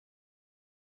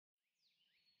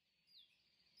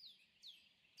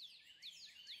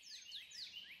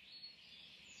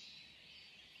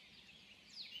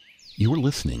You're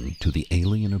listening to The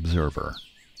Alien Observer.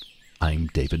 I'm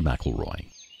David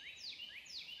McElroy.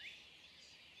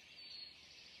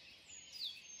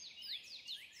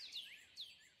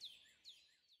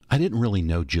 I didn't really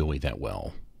know Joey that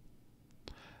well.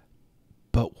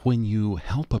 But when you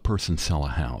help a person sell a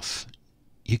house,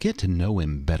 you get to know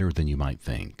him better than you might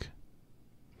think.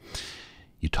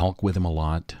 You talk with him a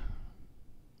lot.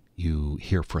 You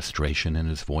hear frustration in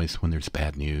his voice when there's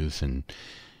bad news, and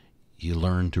you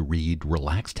learn to read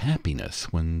relaxed happiness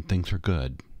when things are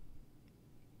good.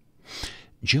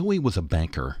 Joey was a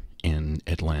banker in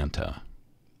Atlanta,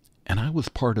 and I was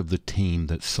part of the team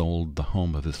that sold the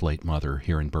home of his late mother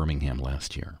here in Birmingham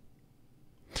last year.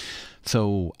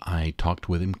 So I talked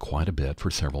with him quite a bit for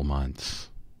several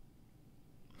months.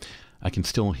 I can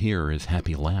still hear his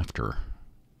happy laughter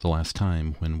the last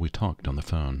time when we talked on the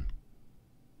phone.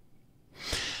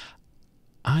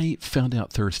 I found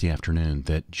out Thursday afternoon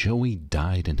that Joey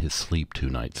died in his sleep 2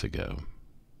 nights ago.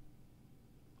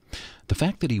 The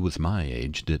fact that he was my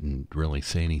age didn't really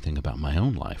say anything about my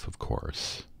own life, of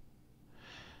course.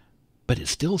 But it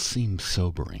still seemed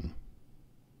sobering.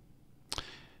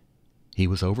 He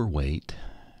was overweight,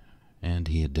 and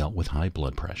he had dealt with high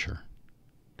blood pressure.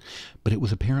 But it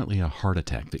was apparently a heart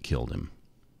attack that killed him.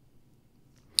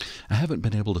 I haven't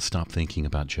been able to stop thinking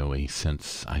about Joey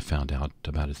since I found out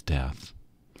about his death,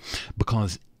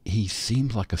 because he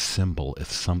seems like a symbol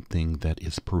of something that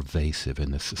is pervasive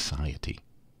in this society.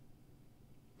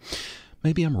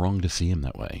 Maybe I'm wrong to see him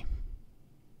that way.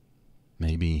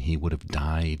 Maybe he would have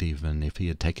died even if he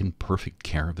had taken perfect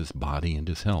care of his body and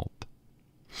his health.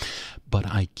 But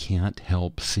I can't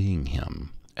help seeing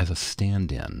him as a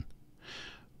stand-in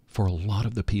for a lot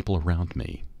of the people around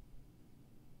me,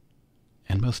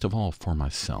 and most of all for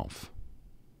myself.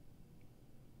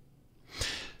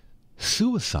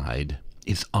 Suicide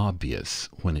is obvious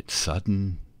when it's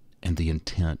sudden and the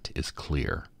intent is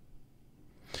clear.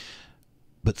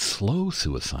 But slow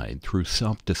suicide through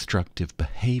self-destructive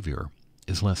behavior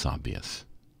is less obvious,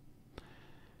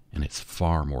 and it's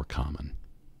far more common.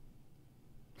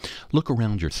 Look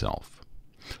around yourself.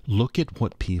 Look at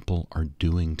what people are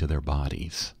doing to their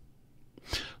bodies.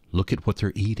 Look at what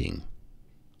they're eating.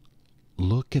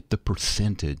 Look at the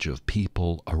percentage of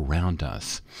people around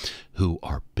us who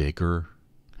are bigger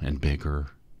and bigger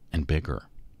and bigger.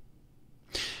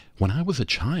 When I was a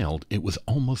child, it was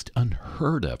almost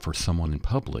unheard of for someone in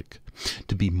public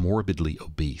to be morbidly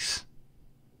obese.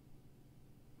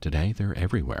 Today, they're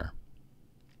everywhere.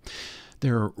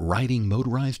 They're riding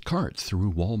motorized carts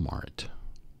through Walmart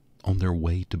on their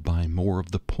way to buy more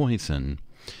of the poison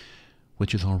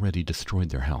which has already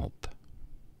destroyed their health.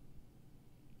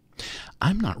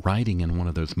 I'm not riding in one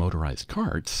of those motorized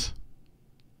carts,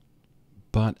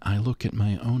 but I look at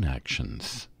my own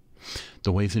actions,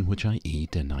 the ways in which I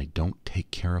eat and I don't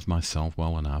take care of myself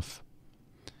well enough,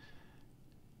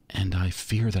 and I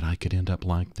fear that I could end up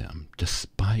like them,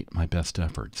 despite my best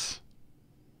efforts.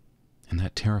 And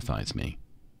that terrifies me.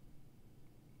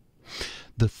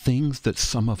 The things that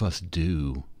some of us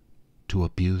do to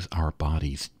abuse our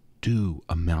bodies do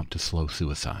amount to slow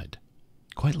suicide,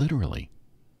 quite literally.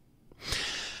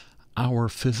 Our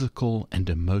physical and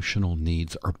emotional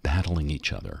needs are battling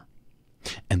each other,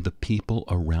 and the people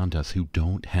around us who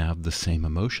don't have the same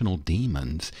emotional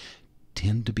demons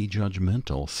tend to be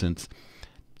judgmental, since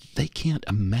they can't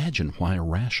imagine why a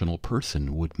rational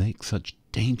person would make such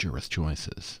dangerous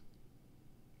choices.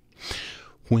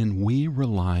 When we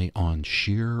rely on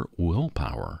sheer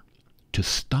willpower to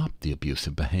stop the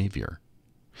abusive behavior,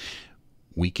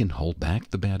 we can hold back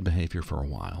the bad behavior for a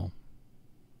while,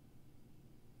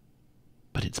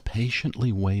 but it's patiently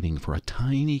waiting for a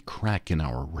tiny crack in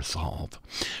our resolve,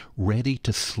 ready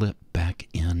to slip back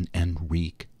in and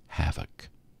wreak havoc.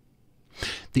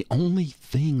 The only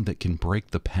thing that can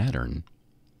break the pattern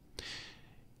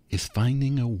is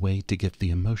finding a way to get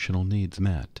the emotional needs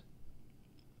met.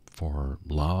 For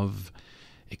love,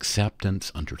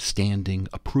 acceptance, understanding,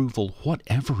 approval,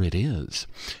 whatever it is,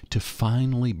 to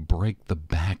finally break the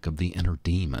back of the inner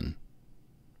demon.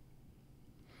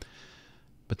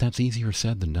 But that's easier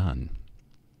said than done.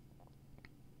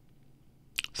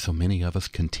 So many of us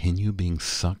continue being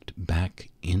sucked back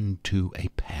into a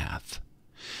path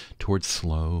towards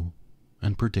slow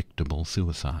and predictable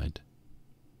suicide.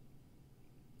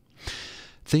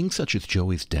 Things such as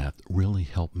Joey's death really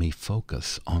help me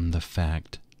focus on the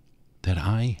fact that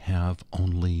I have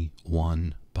only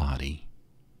one body.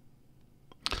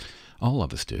 All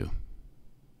of us do.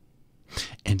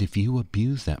 And if you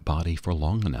abuse that body for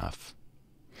long enough,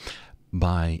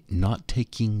 by not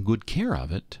taking good care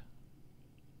of it,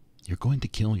 you're going to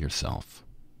kill yourself.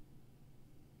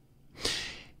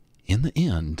 in the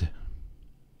end,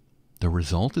 the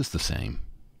result is the same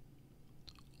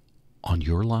on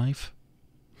your life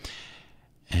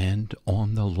and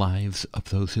on the lives of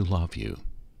those who love you,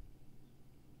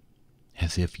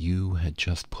 as if you had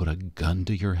just put a gun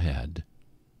to your head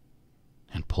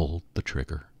and pulled the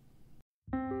trigger.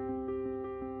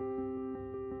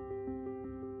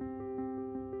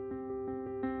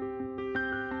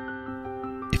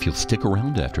 If you'll stick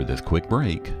around after this quick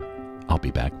break, I'll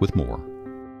be back with more.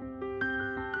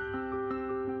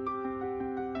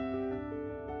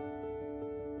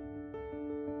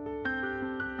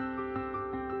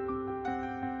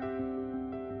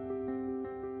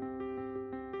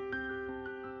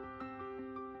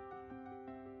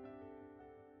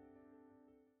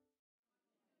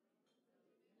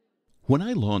 When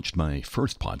I launched my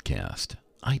first podcast,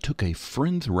 I took a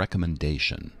friend's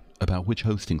recommendation about which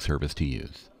hosting service to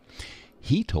use.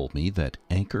 He told me that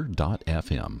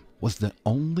Anchor.fm was the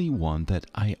only one that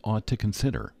I ought to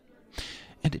consider.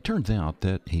 And it turns out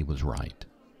that he was right.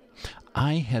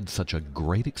 I had such a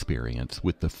great experience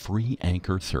with the free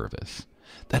Anchor service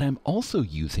that I'm also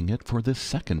using it for this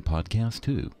second podcast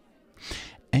too.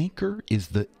 Anchor is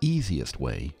the easiest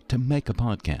way to make a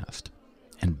podcast.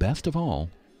 And best of all,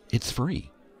 it's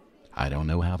free. I don't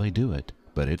know how they do it,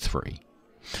 but it's free.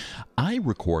 I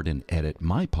record and edit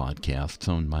my podcasts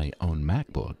on my own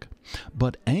MacBook,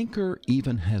 but Anchor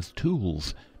even has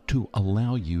tools to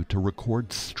allow you to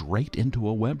record straight into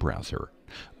a web browser,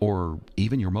 or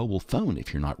even your mobile phone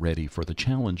if you're not ready for the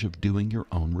challenge of doing your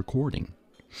own recording.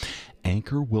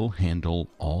 Anchor will handle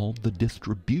all the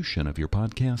distribution of your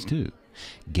podcast too,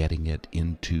 getting it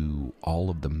into all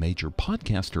of the major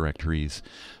podcast directories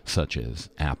such as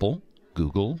Apple,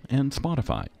 Google, and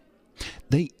Spotify.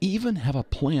 They even have a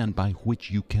plan by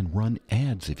which you can run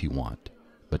ads if you want,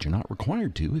 but you're not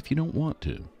required to if you don't want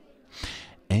to.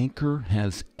 Anchor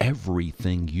has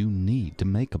everything you need to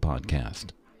make a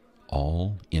podcast,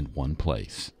 all in one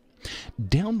place.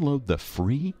 Download the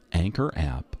free Anchor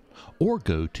app or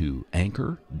go to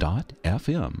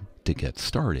Anchor.fm to get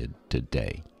started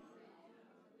today.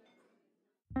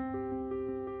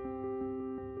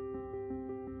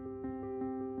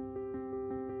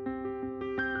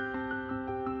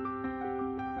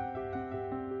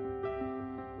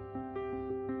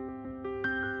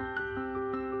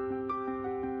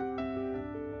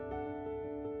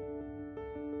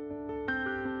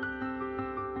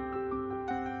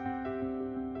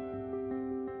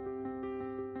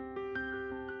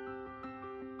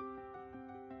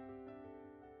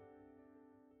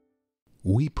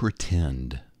 We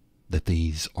pretend that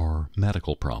these are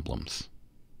medical problems,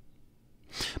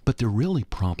 but they're really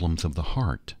problems of the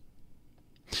heart,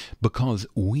 because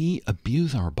we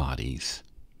abuse our bodies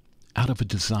out of a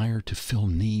desire to fill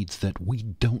needs that we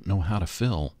don't know how to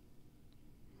fill.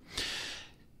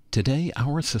 Today,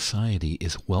 our society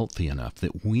is wealthy enough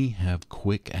that we have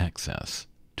quick access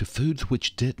to foods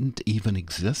which didn't even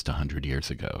exist 100 years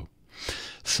ago,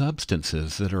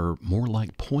 substances that are more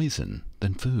like poison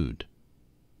than food.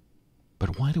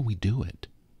 But why do we do it?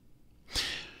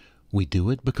 We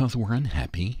do it because we're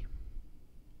unhappy.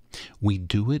 We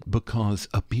do it because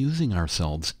abusing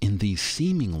ourselves in these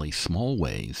seemingly small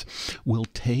ways will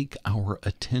take our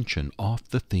attention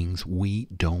off the things we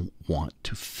don't want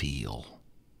to feel.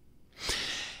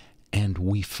 And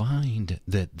we find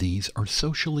that these are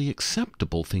socially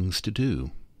acceptable things to do.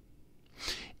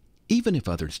 Even if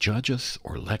others judge us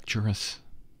or lecture us,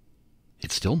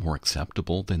 it's still more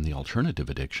acceptable than the alternative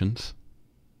addictions.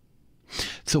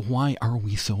 So why are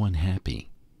we so unhappy?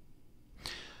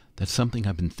 That's something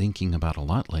I've been thinking about a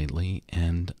lot lately,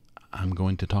 and I'm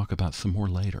going to talk about some more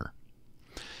later.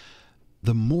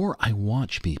 The more I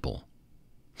watch people,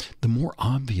 the more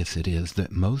obvious it is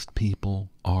that most people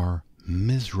are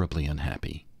miserably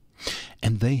unhappy,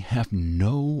 and they have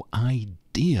no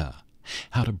idea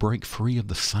how to break free of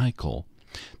the cycle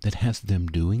that has them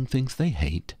doing things they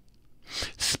hate,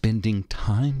 spending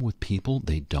time with people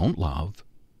they don't love,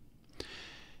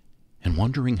 and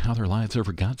wondering how their lives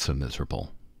ever got so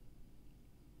miserable.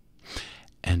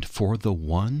 And for the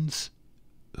ones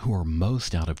who are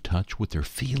most out of touch with their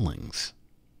feelings,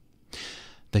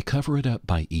 they cover it up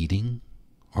by eating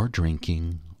or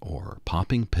drinking or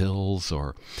popping pills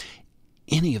or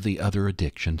any of the other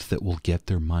addictions that will get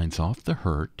their minds off the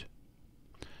hurt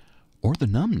or the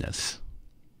numbness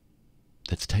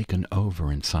that's taken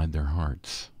over inside their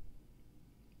hearts.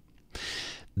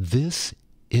 This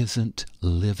isn't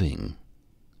living.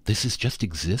 This is just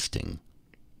existing.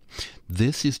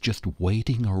 This is just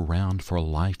waiting around for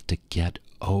life to get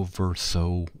over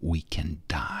so we can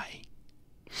die.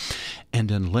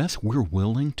 And unless we're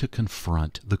willing to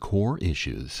confront the core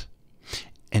issues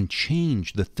and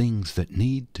change the things that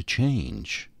need to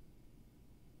change,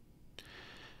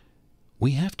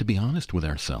 we have to be honest with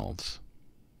ourselves.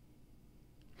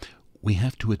 We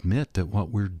have to admit that what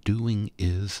we're doing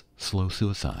is slow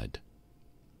suicide.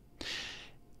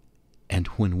 And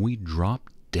when we drop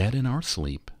dead in our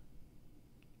sleep,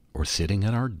 or sitting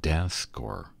at our desk,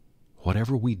 or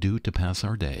whatever we do to pass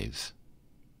our days,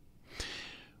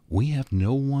 we have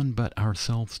no one but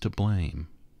ourselves to blame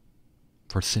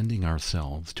for sending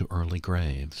ourselves to early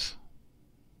graves.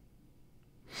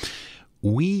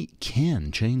 We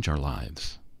can change our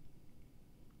lives.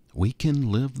 We can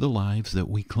live the lives that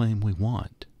we claim we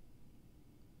want.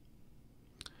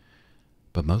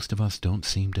 But most of us don't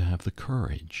seem to have the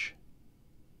courage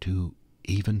to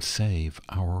even save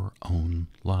our own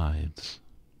lives.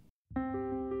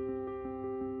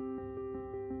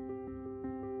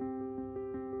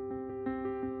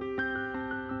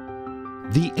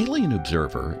 The Alien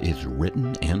Observer is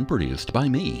written and produced by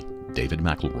me, David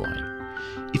McElroy.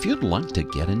 If you'd like to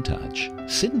get in touch,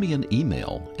 send me an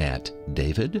email at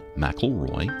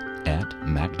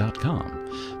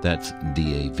davidmcelroy@mac.com. That's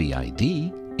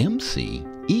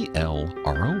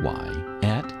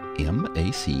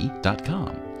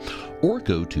DAVIDMCELROY@mac.com. Or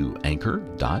go to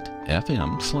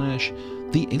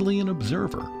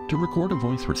anchor.fm/TheAlienObserver to record a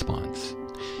voice response.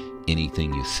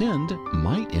 Anything you send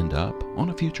might end up on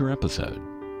a future episode.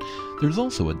 There's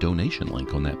also a donation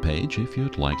link on that page if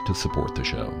you'd like to support the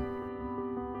show.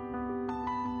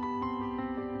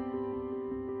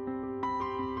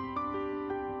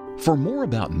 For more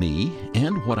about me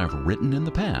and what I've written in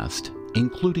the past,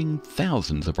 including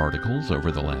thousands of articles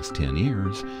over the last 10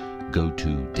 years, go to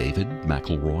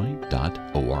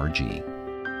davidmcelroy.org.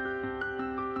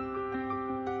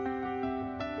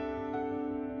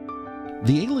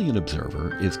 The Alien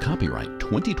Observer is copyright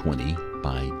 2020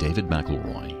 by David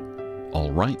McElroy.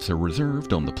 All rights are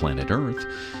reserved on the planet Earth,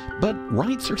 but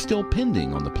rights are still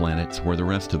pending on the planets where the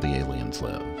rest of the aliens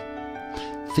live.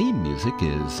 Theme music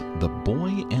is The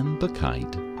Boy and the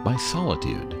Kite by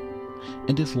Solitude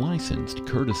and is licensed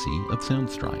courtesy of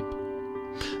Soundstripe.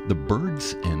 The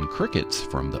birds and crickets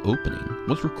from the opening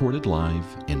was recorded live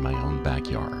in my own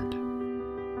backyard.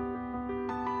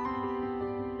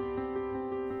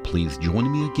 Please join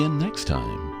me again next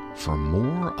time for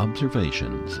more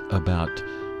observations about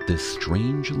this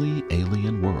strangely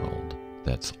alien world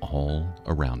that's all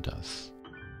around us.